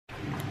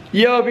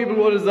Yo people,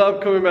 what is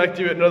up? Coming back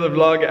to you with another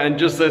vlog, and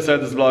just as I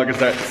started this vlog, it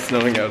started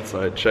snowing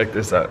outside. Check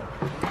this out.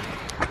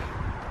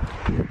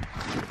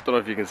 Don't know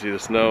if you can see the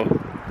snow,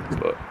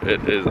 but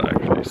it is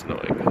actually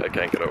snowing. I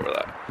can't get over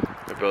that.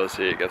 My ability to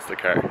see it against the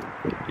car.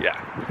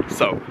 Yeah.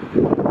 So,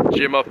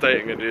 gym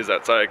update I'm gonna do is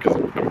outside because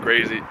I'm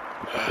crazy.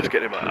 It's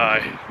getting in my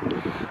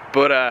eye.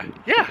 But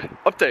yeah,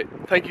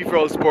 update. Thank you for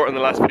all the support on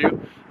the last video.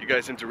 You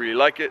guys seem to really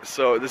like it,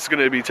 so this is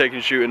going to be taking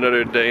a shoot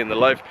another day in the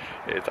life.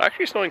 It's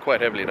actually snowing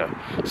quite heavily now.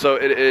 So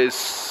it is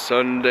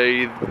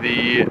Sunday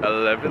the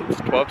 11th,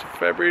 12th of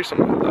February,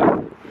 something like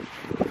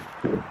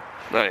that.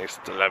 I think it's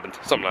the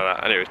 11th, something like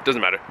that. Anyways,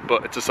 doesn't matter,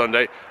 but it's a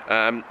Sunday.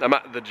 I'm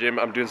at the gym,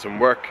 I'm doing some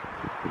work.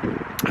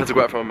 I had to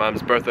go out for my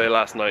mom's birthday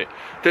last night.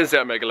 Didn't stay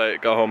out mega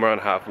late, got home around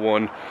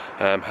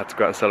 1:30. Had to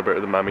go out and celebrate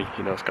with the mammy,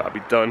 you know, it's got to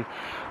be done.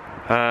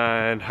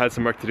 And had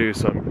some work to do,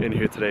 so I'm in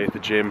here today at the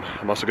gym.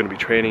 I'm also going to be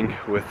training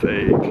with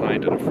a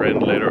client and a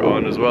friend later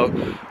on as well.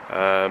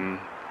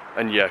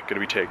 And yeah, going to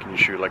be taking you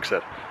through, like I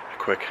said, a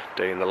quick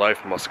day in the life.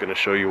 I'm also going to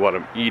show you what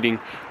I'm eating,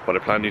 what I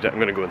plan to eat. I'm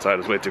going to go inside,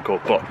 it's way too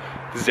cold, but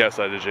this is the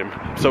outside of the gym.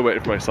 I'm still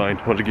waiting for my sign.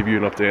 I want to give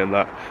you an update on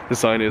that. The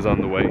sign is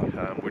on the way.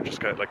 We're just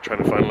kind of like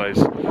trying to finalize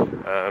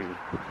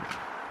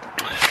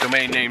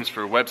domain names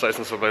for websites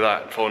and stuff like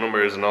that, phone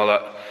numbers and all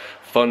that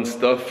fun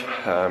stuff.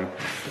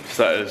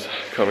 So that is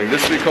coming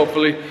this week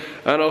hopefully.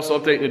 And also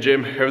updating the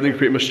gym, everything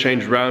pretty much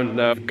changed around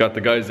now. Got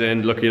the guys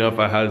in, lucky enough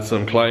I had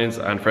some clients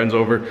and friends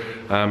over,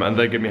 and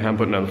they gave me a hand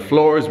putting down the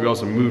floors. We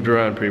also moved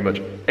around pretty much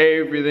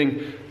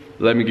everything.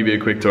 Let me give you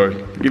a quick tour.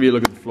 Give you a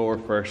look at the floor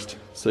first.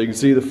 So you can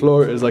see the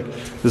floor is like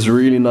this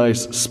really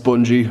nice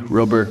spongy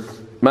rubber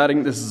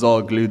matting. This is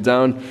all glued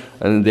down,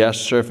 and the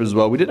AstroTurf as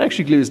well. We didn't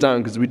actually glue this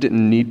down because we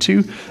didn't need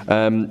to.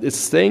 It's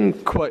staying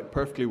quite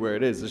perfectly where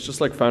it is. It's just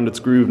like found its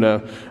groove now,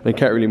 and it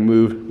can't really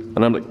move.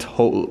 And I'm like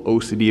total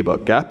OCD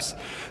about gaps.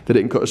 They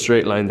didn't cut a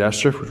straight line, the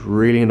AstroTurf, which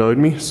really annoyed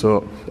me.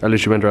 So I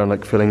literally went around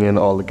like filling in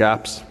all the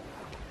gaps.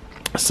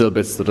 Still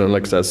bits that,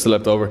 like I said, still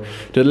left over.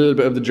 Did a little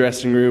bit of the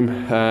dressing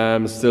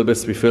room. Still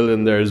bits to be filled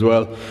in there as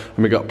well. And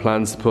we got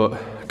plans to put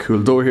a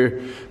cool door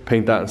here,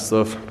 paint that and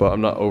stuff. But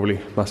I'm not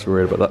overly massively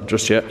worried about that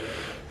just yet.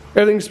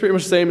 Everything's pretty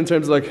much the same in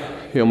terms of like,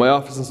 you know, my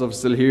office and stuff is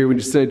still here. We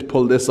just need to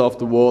pull this off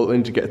the wall. I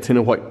need to get a tin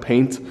of white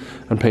paint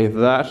and paint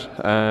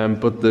that.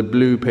 But the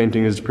blue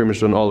painting is pretty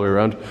much done all the way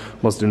around.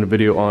 I'm also doing a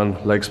video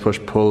on legs push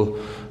pull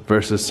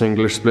versus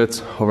singular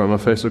splits over on my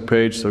Facebook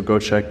page, so go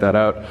check that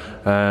out.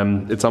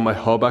 It's on my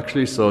hub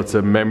actually, so it's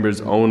a members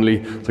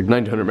only. It's like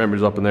 900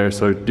 members up in there,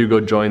 so do go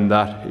join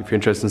that if you're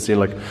interested in seeing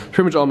like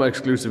pretty much all my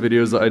exclusive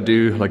videos that I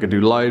do. Like I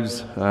do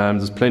lives,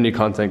 there's plenty of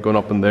content going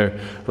up in there.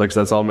 Like I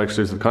said, that's all my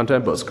exclusive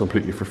content, but it's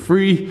completely for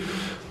free.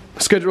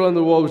 Schedule on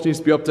the wall which needs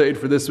to be updated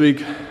for this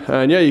week.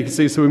 And yeah, you can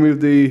see, so we moved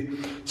the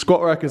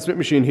squat rack and Smith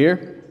machine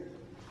here,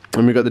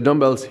 and we got the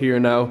dumbbells here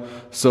now.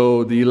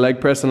 So the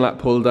leg press and lat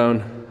pull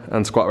down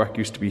and squat rack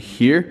used to be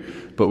here,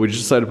 but we just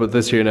decided to put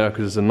this here now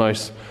because it's a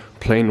nice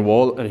plain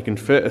wall, and you can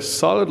fit a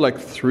solid like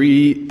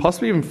 3,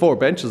 possibly even 4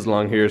 benches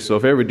along here. So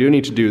if I ever do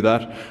need to do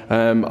that,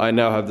 I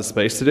now have the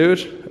space to do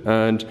it.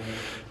 And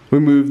we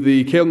moved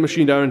the cable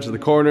machine down into the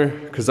corner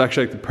because it's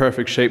actually like the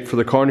perfect shape for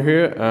the corner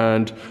here,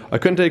 and I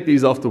couldn't take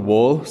these off the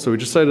wall, so we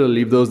decided to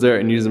leave those there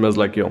and use them as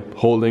like, you know,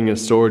 holding and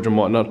storage and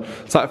whatnot.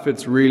 So that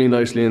fits really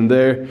nicely in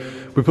there.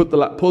 We put the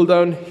lat pull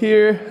down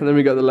here, and then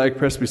we got the leg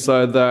press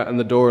beside that, and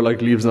the door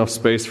like leaves enough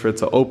space for it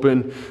to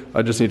open.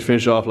 I just need to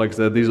finish off, like I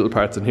said, these little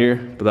parts in here,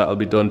 but that'll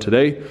be done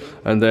today.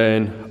 And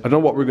then I don't know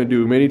what we're going to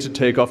do. We may need to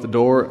take off the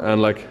door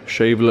and like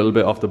shave a little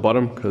bit off the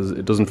bottom because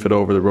it doesn't fit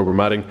over the rubber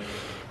matting.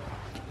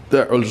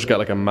 There, I'll just get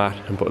like a mat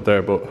and put it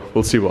there, but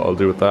we'll see what I'll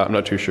do with that. I'm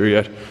not too sure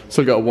yet.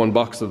 Still got 1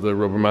 box of the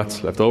rubber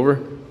mats left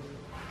over.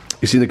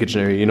 You see in the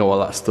kitchen area, you know, all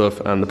that stuff,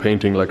 and the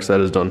painting, like I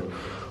said, is done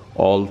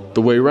all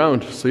the way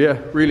around. So yeah,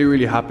 really,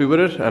 really happy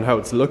with it and how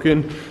it's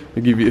looking.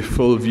 I'll give you a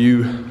full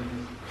view.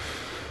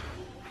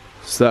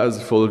 So that is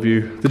a full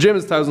view. The gym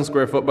is 1,000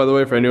 square foot, by the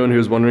way, for anyone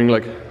who's wondering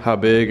like how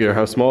big or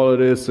how small it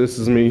is. This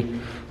is me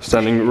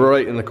standing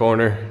right in the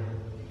corner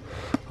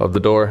of the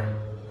door.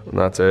 And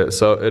that's it.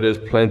 So it is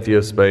plenty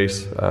of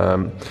space,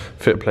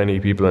 fit plenty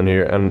of people in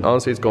here, and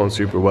honestly it's going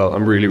super well.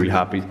 I'm really, really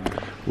happy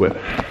with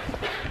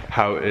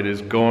how it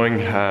is going.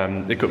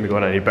 It couldn't be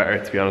going any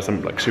better, to be honest.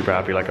 I'm like super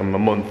happy. Like I'm a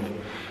month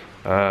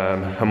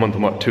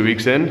and what, 2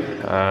 weeks in,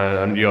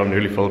 and you know, I'm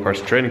nearly full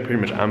person training.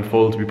 Pretty much am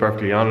full, to be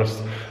perfectly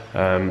honest.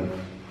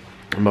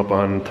 I'm up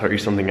on 30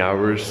 something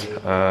hours,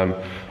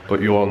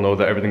 but you all know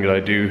that everything that I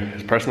do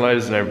is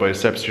personalized, and everybody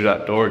steps through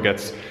that door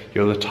gets, you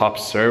know, the top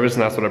service,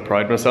 and that's what I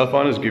pride myself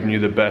on, is giving you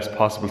the best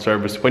possible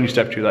service. When you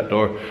step through that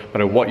door, no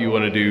matter what you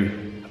want to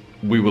do,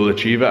 we will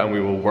achieve it and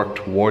we will work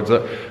towards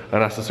it,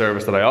 and that's the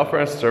service that I offer.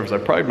 That's the service I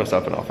pride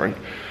myself in offering.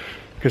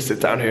 I can sit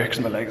down here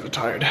because my legs are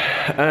tired.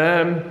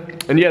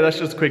 And yeah, that's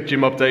just a quick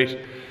gym update.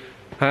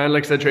 And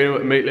like I said, training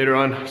with a mate later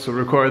on, so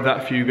record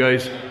that for you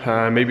guys.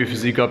 Maybe a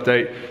physique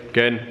update.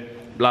 Again,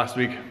 last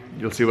week,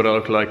 you'll see what I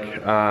look like.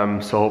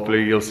 So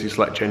hopefully you'll see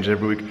slight changes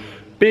every week.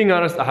 Being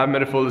honest, I haven't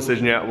made a full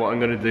decision yet what I'm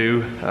gonna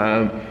do.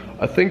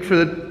 I think for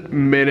the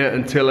minute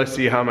until I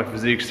see how my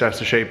physique starts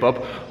to shape up.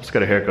 Let's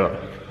get a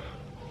haircut.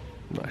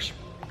 Nice.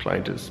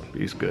 Client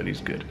he's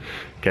good.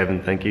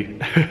 Kevin, thank you.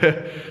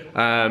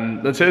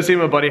 Until I see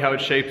my body, how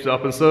it shapes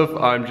up and stuff,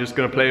 I'm just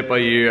gonna play it by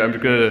ear. I'm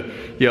just gonna,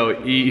 you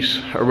know,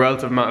 eat a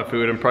relative amount of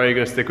food. I'm probably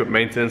gonna stick with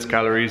maintenance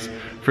calories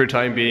for the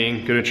time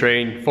being. Gonna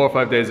train 4 or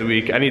 5 days a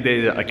week, any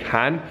day that I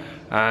can.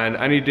 And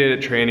any day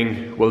that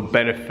training will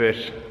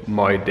benefit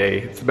my day.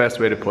 It's the best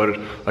way to put it.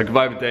 Like if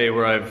I have a day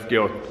where I've,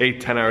 you know,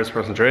 8-10 hours of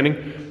personal training,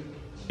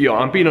 you know,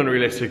 I'm being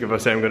unrealistic if I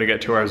say I'm gonna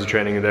get 2 hours of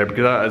training in there,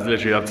 because I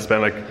literally have to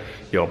spend like,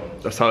 you know,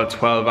 a solid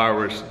 12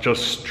 hours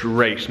just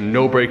straight,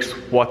 no breaks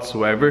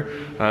whatsoever.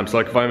 So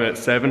like if I'm at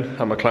 7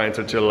 and my clients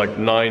are till like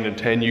 9 and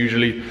 10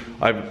 usually,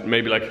 I've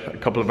maybe like a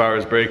couple of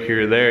hours break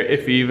here or there,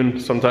 if even.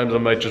 Sometimes I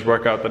might just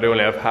work out that I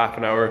only have half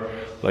an hour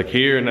like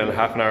here and then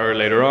half an hour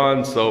later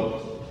on.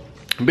 So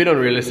I'm being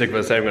unrealistic if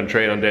I say I'm going to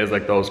train on days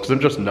like those, because I'm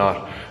just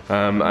not.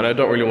 And I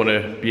don't really want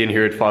to be in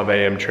here at 5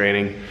 AM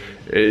training.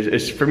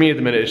 It's for me at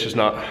the minute, it's just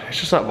not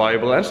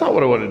viable. And it's not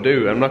what I want to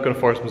do. I'm not going to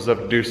force myself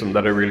to do something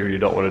that I really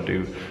don't want to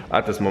do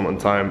at this moment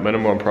in time. My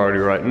number one priority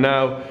right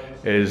now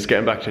is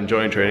getting back to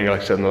enjoying training,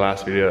 like I said in the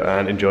last video,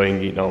 and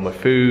enjoying eating all my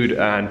food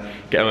and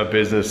getting my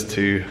business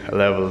to a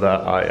level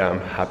that I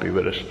am happy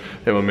with it.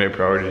 They're my main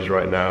priorities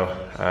right now.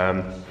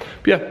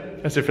 But yeah,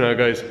 that's it for now,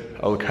 guys.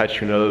 I'll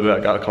catch you in a little bit. I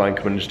got a client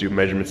coming to just do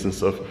measurements and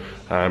stuff.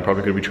 I'm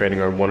probably going to be training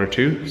around 1 or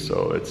 2,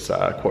 so it's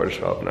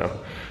 11:45 now.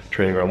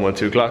 Training around 1,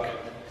 2 o'clock.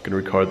 Going to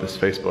record this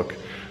Facebook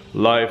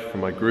live for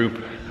my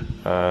group,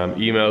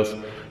 emails,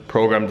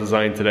 program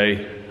design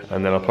today,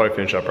 and then I'll probably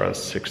finish up around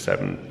 6,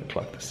 7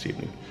 o'clock this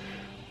evening.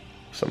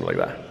 Something like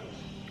that.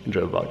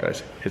 Enjoy the vlog,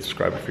 guys. Hit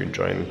subscribe if you're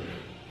enjoying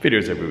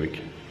videos every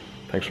week.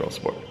 Thanks for all the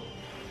support.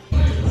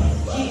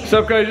 What's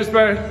up, guys? Just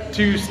about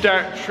to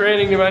start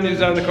training. The manu's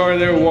down the corner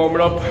there,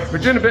 warming up. We're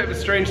doing a bit of a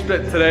strange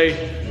split today.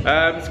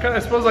 It's kind of, I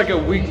suppose, like a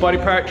weak body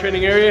part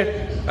training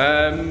area.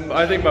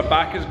 I think my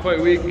back is quite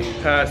weak,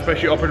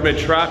 especially upper to mid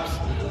traps.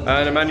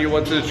 And Emmanuel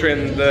wanted to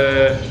train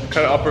the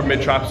kind of upper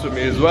mid traps with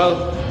me as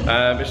well.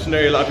 It's an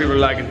area a lot of people are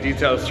lacking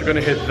details, so we're going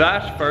to hit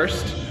that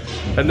first.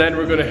 And then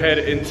we're going to head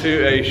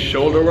into a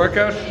shoulder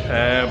workout,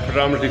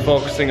 predominantly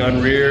focusing on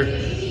rear,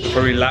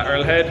 probably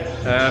lateral head.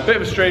 A bit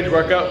of a strange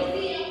workout,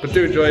 but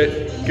do enjoy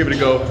it. Give it a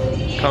go.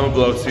 Comment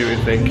below, see what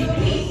you think.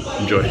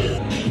 Enjoy.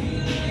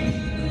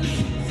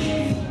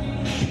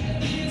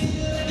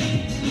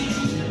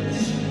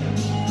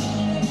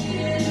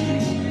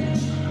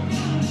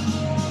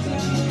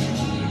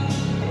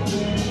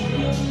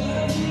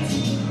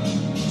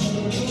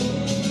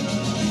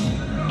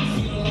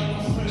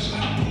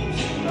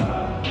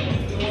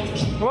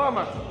 Come on,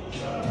 man.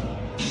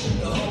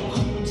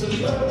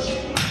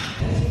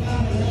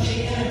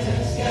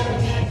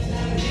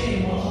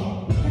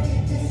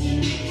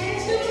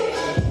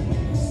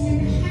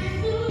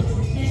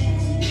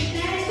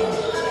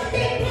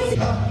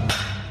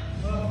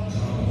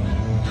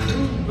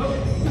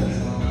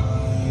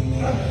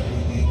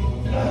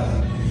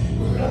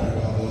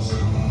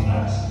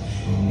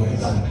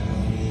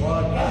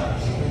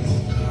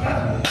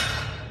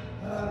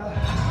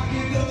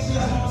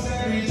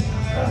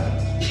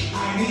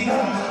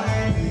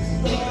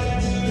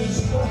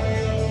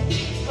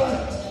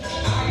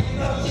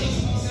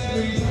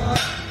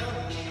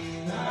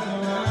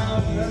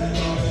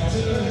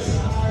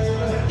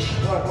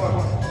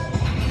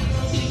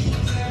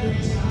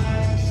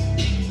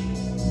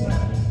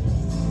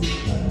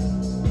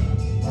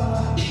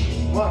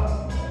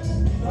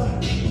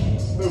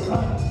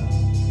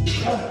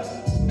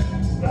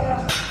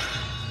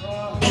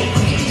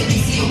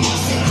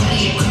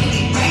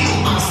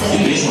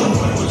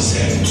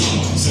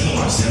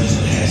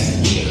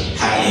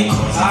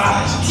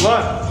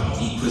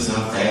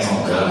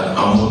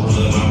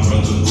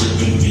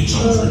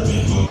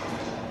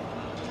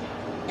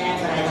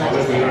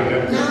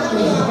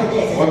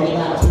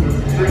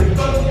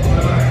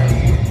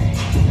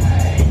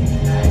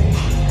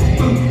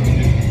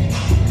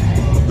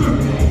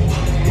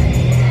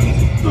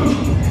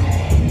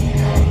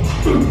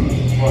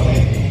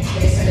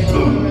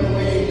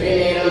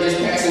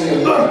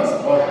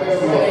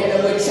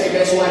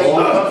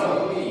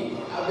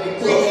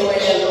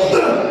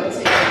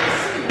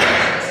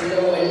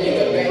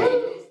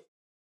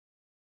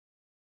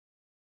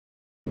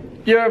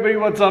 Yo everybody,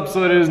 what's up?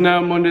 So it is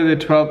now Monday the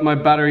 12th. My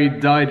battery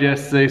died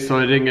yesterday, so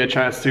I didn't get a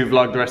chance to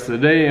vlog the rest of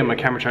the day, and my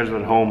camera charger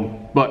was at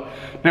home. But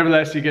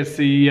nevertheless, you get to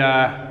see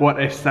what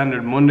a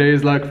standard Monday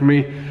is like for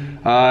me.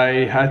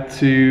 I had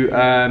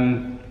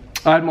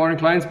morning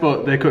clients,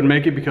 but they couldn't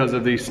make it because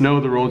of the snow.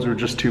 The roads were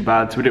just too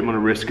bad, so we didn't want to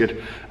risk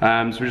it.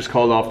 So we just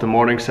called off the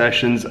morning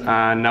sessions,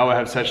 and now I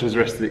have sessions the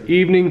rest of the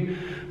evening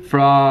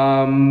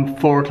from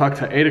 4 o'clock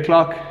to 8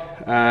 o'clock.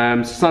 So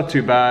it's not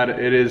too bad.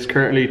 It is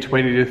currently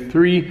 20 to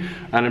 3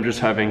 and I'm just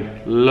having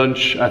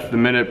lunch at the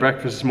minute.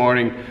 Breakfast this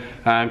morning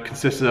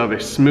consisted of a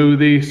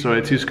smoothie, so I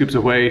had 2 scoops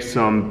of whey,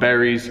 some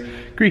berries,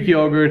 Greek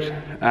yogurt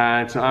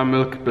and some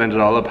almond milk,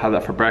 blended all up, had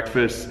that for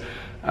breakfast.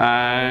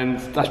 And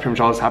that's pretty much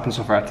all that's happened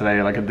so far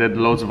today. Like, I did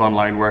loads of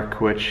online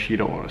work, which you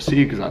don't want to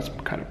see because that's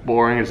kind of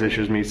boring. It's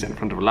just me sitting in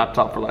front of a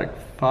laptop for like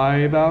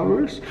 5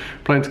 hours,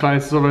 playing to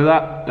clients and stuff like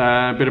that.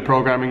 A bit of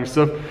programming and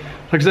stuff.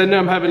 Like I said, now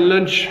I'm having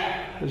lunch.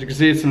 As you can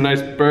see, it's some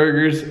nice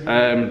burgers.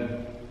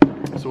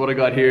 So what I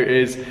got here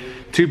is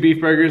 2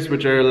 beef burgers,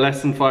 which are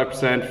less than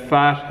 5%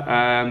 fat,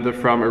 and they're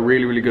from a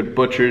really, really good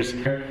butcher's.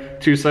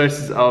 2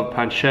 slices of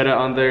pancetta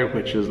on there,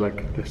 which is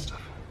like this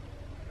stuff.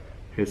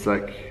 It's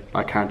like,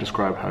 I can't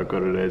describe how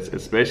good it is.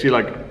 It's basically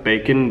like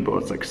bacon, but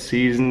it's like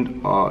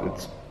seasoned. Oh,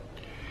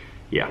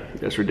 yeah,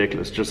 it's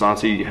ridiculous. Just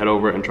honestly, head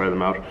over and try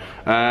them out.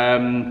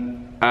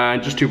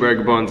 And just 2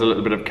 burger buns, a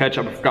little bit of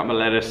ketchup. I forgot my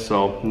lettuce,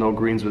 so no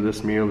greens with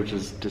this meal, which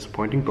is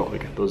disappointing, but we'll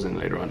get those in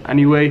later on.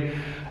 Anyway,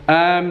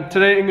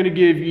 today I'm gonna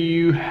give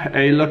you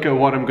a look at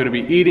what I'm gonna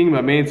be eating,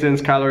 my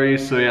maintenance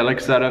calories. So yeah,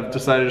 like I said, I've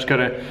decided to just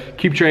kind of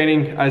keep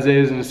training as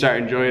is and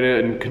start enjoying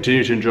it and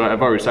continue to enjoy it.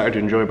 I've already started to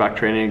enjoy back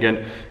training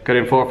again. Got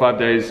in 4 or 5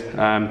 days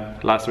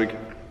last week.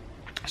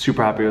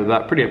 Super happy with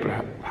that, pretty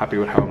happy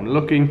with how I'm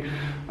looking,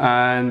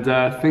 and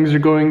things are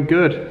going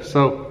good.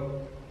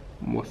 So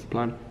what's the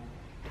plan?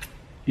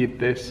 Eat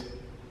this,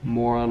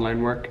 more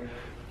online work,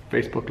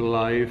 Facebook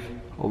Live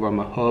over on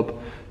my hub.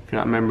 If you're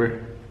not a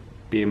member,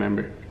 be a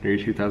member.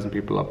 Nearly 2,000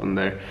 people up in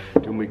there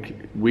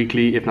doing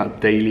weekly, if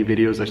not daily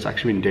videos. There's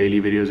actually been daily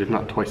videos, if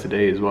not twice a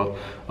day as well,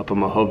 up on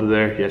my hub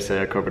there.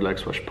 Yesterday I covered leg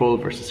squash pull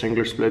versus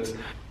singular splits.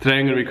 Today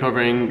I'm going to be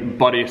covering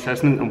body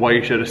assessment and why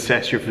you should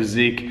assess your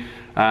physique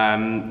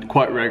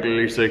quite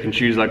regularly, so you can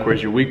choose like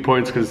where's your weak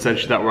points, because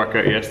essentially that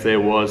workout yesterday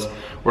was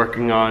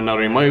working on not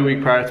only my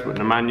weak parts but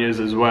Nemanya's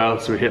as well.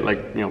 So we hit like,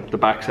 you know, the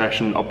back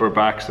session, upper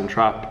backs and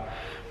trap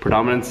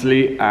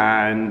predominantly,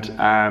 and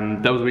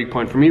that was a weak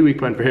point for me, weak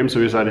point for him, so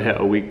we decided to hit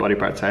a weak body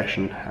part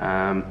session.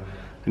 And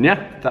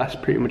yeah, that's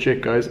pretty much it,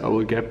 guys. I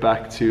will get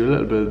back to a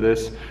little bit of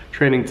this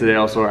training today,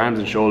 also arms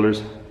and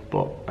shoulders,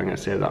 but I'm gonna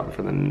save that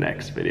for the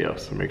next video,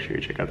 so make sure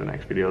you check out the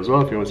next video as well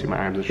if you want to see my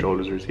arms and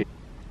shoulders routine.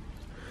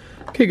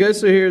 Okay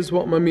guys, so here's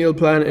what my meal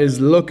plan is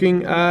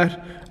looking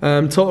at.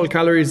 Total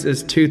calories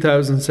is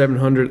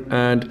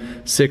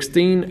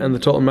 2,716, and the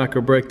total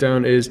macro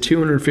breakdown is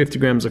 250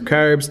 grams of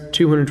carbs,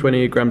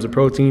 228 grams of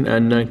protein,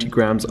 and 90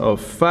 grams of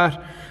fat.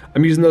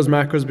 I'm using those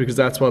macros because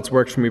that's what's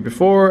worked for me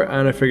before,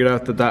 and I figured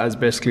out that that is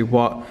basically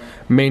what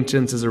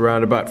maintenance is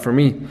around about for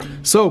me.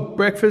 So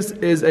breakfast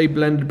is a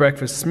blended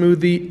breakfast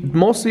smoothie.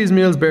 Most of these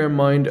meals, bear in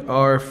mind,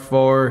 are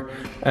for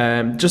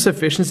just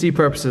efficiency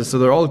purposes. So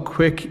they're all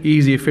quick,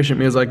 easy, efficient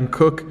meals. I can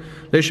cook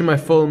literally my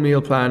full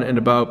meal plan in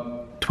about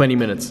 20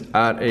 minutes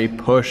at a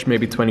push,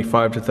 maybe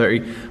 25 to 30,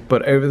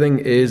 but everything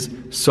is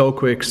so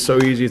quick,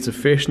 so easy, it's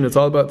efficient. It's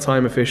all about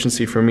time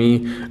efficiency for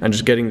me and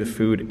just getting the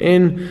food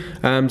in.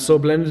 So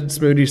blended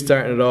smoothie,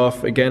 starting it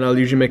off. Again, I'll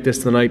usually make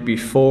this the night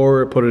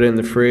before, put it in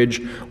the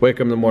fridge, wake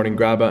up in the morning,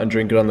 grab it and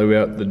drink it on the way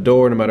out the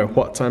door, no matter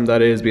what time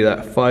that is, be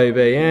that 5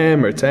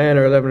 a.m. or 10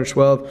 or 11 or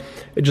 12.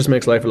 It just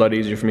makes life a lot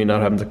easier for me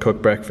not having to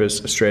cook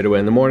breakfast straight away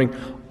in the morning.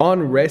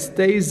 On rest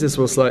days, this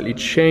will slightly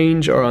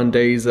change, or on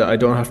days that I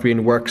don't have to be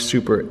in work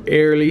super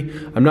early.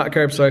 I'm not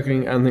carb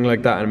cycling, anything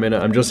like that in a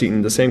minute. I'm just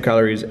eating the same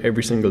calories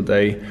every single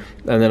day,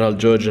 and then I'll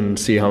judge and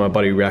see how my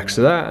body reacts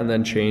to that, and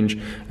then change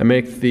and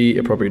make the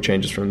appropriate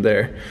changes from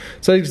there.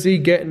 So as you can see,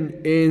 getting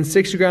in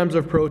 60 grams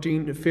of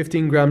protein,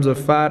 15 grams of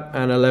fat,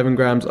 and 11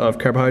 grams of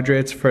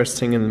carbohydrates first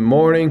thing in the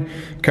morning.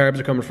 Carbs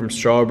are coming from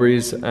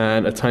strawberries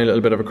and a tiny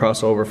little bit of a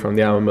crossover from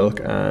the almond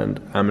milk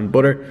and almond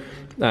butter.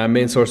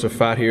 Main source of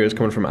fat here is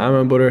coming from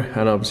almond butter,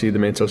 and obviously the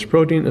main source of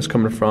protein is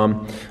coming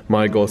from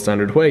my gold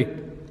standard whey.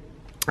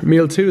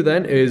 Meal 2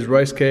 then is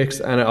rice cakes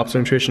and an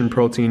Optimum Nutrition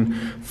protein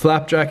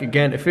flapjack.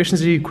 Again,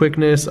 efficiency,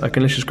 quickness. I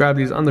can just grab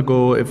these on the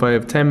go if I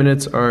have 10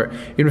 minutes, or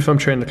even if I'm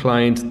training the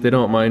client, they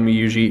don't mind me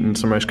usually eating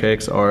some rice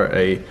cakes or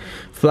a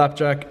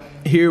flapjack.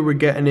 Here we're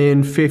getting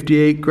in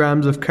 58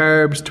 grams of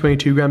carbs,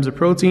 22 grams of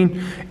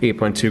protein,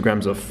 8.2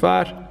 grams of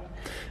fat.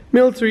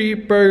 Meal 3,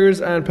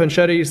 burgers and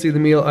pancetta. You see the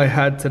meal I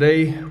had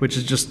today, which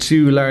is just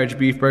 2 large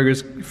beef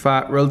burgers,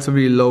 fat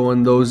relatively low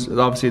on those.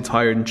 Obviously it's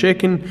higher than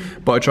chicken,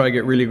 but I try to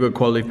get really good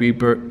quality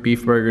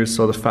beef burgers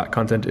so the fat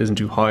content isn't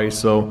too high.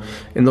 So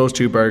in those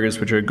 2 burgers,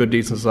 which are a good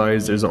decent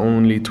size, there's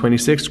only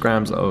 26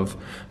 grams of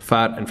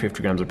fat and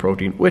 50 grams of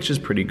protein, which is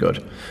pretty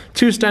good.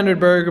 2 standard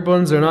burger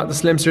buns. They're not the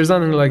slimsters,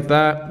 anything like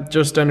that,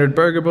 just standard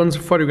burger buns,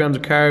 40 grams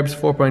of carbs,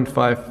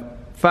 4.5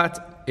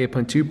 fat,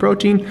 8.2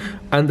 protein,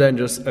 and then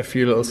just a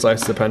few little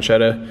slices of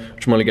pancetta,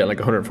 which I'm only getting like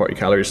 140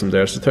 calories from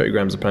there. So 30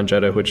 grams of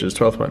pancetta, which is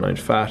 12.9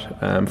 fat,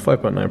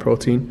 5.9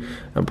 protein,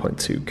 and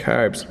 0.2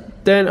 carbs.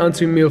 Then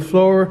onto meal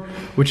 4,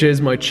 which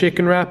is my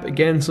chicken wrap.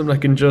 Again, something I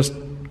can just,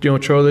 you know,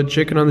 throw the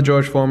chicken on the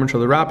George Foreman, throw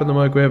the wrap in the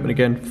microwave, and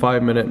again,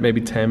 5 minute, maybe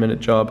 10 minute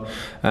job.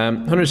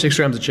 106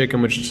 grams of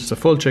chicken, which is just a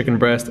full chicken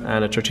breast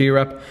and a tortilla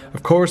wrap.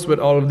 Of course, with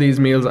all of these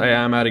meals, I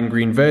am adding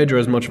green veg, or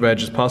as much veg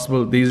as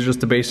possible. These are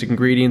just the basic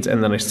ingredients,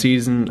 and then I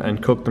season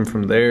and cook them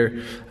from there.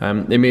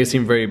 It may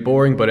seem very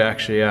boring, but I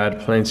actually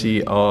add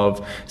plenty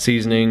of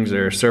seasonings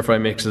or stir-fry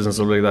mixes and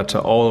stuff like that to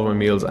all of my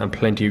meals, and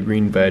plenty of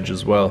green veg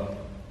as well.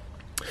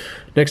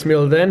 Next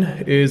meal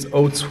then is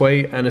oats,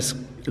 whey, and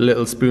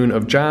little spoon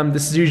of jam.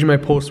 This is usually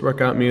my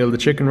post-workout meal. The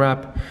chicken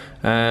wrap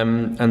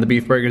and the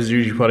beef burgers is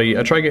usually probably,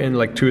 I try to get in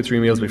like 2 or 3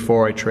 meals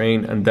before I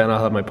train, and then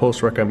I'll have my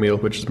post-workout meal,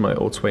 which is my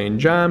oats, whey and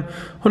jam,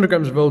 100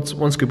 grams of oats,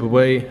 1 scoop of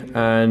whey,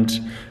 and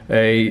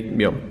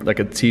like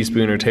a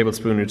teaspoon or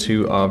tablespoon or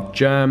 2 of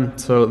jam.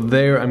 So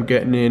there I'm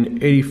getting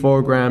in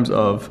 84 grams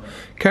of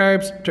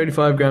carbs,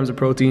 35 grams of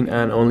protein,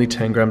 and only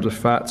 10 grams of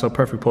fat. So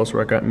perfect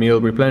post-workout meal,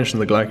 replenishing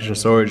the glycogen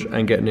storage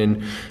and getting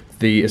in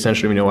the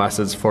essential amino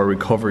acids for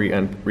recovery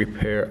and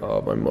repair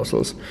of my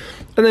muscles.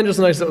 And then just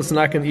a nice little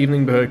snack in the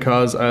evening,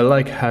 because I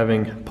like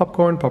having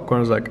popcorn.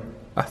 Popcorn is like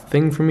a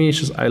thing for me. It's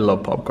just, I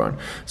love popcorn.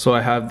 So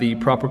I have the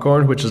proper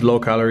corn, which is low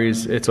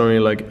calories. It's only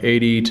like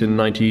 80 to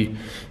 90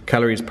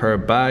 calories per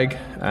bag.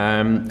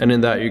 And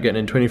in that you're getting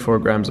in 24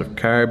 grams of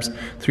carbs,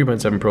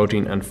 3.7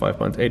 protein and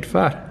 5.8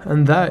 fat.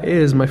 And that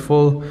is my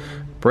full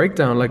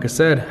breakdown. Like I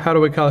said, how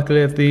do I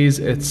calculate these?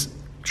 It's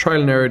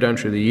trial and error down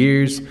through the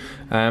years.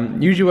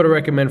 Usually what I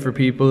recommend for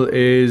people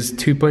is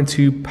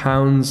 2.2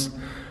 pounds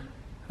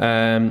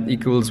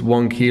equals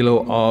 1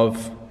 kilo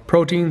of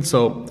protein.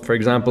 So for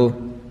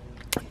example,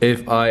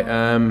 if I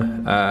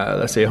am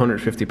let's say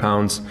 150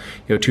 pounds,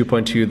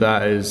 2.2,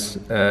 that is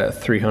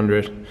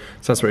 300. So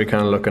that's what you're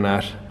kind of looking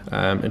at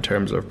in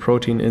terms of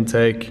protein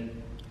intake.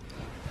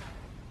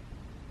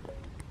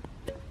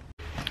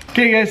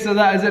 Okay guys, so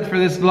that is it for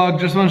this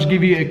vlog. Just wanted to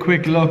give you a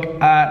quick look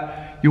at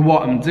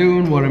what I'm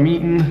doing, what I'm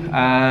eating,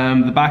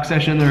 the back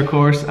session there of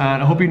course,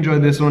 and I hope you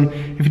enjoyed this one.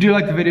 If you do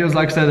like the videos,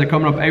 like I said, they're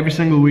coming up every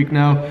single week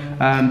now,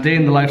 day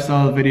in the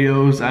lifestyle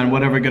videos and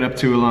whatever I get up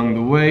to along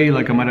the way.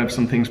 Like I might have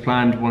some things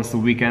planned once the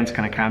weekends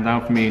kind of calm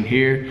down for me in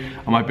here.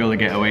 I might be able to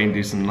get away and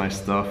do some nice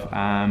stuff.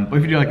 But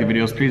if you do like the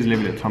videos, please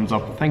leave it a thumbs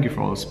up. Thank you for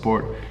all the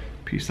support.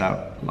 Peace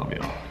out. Love you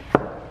all.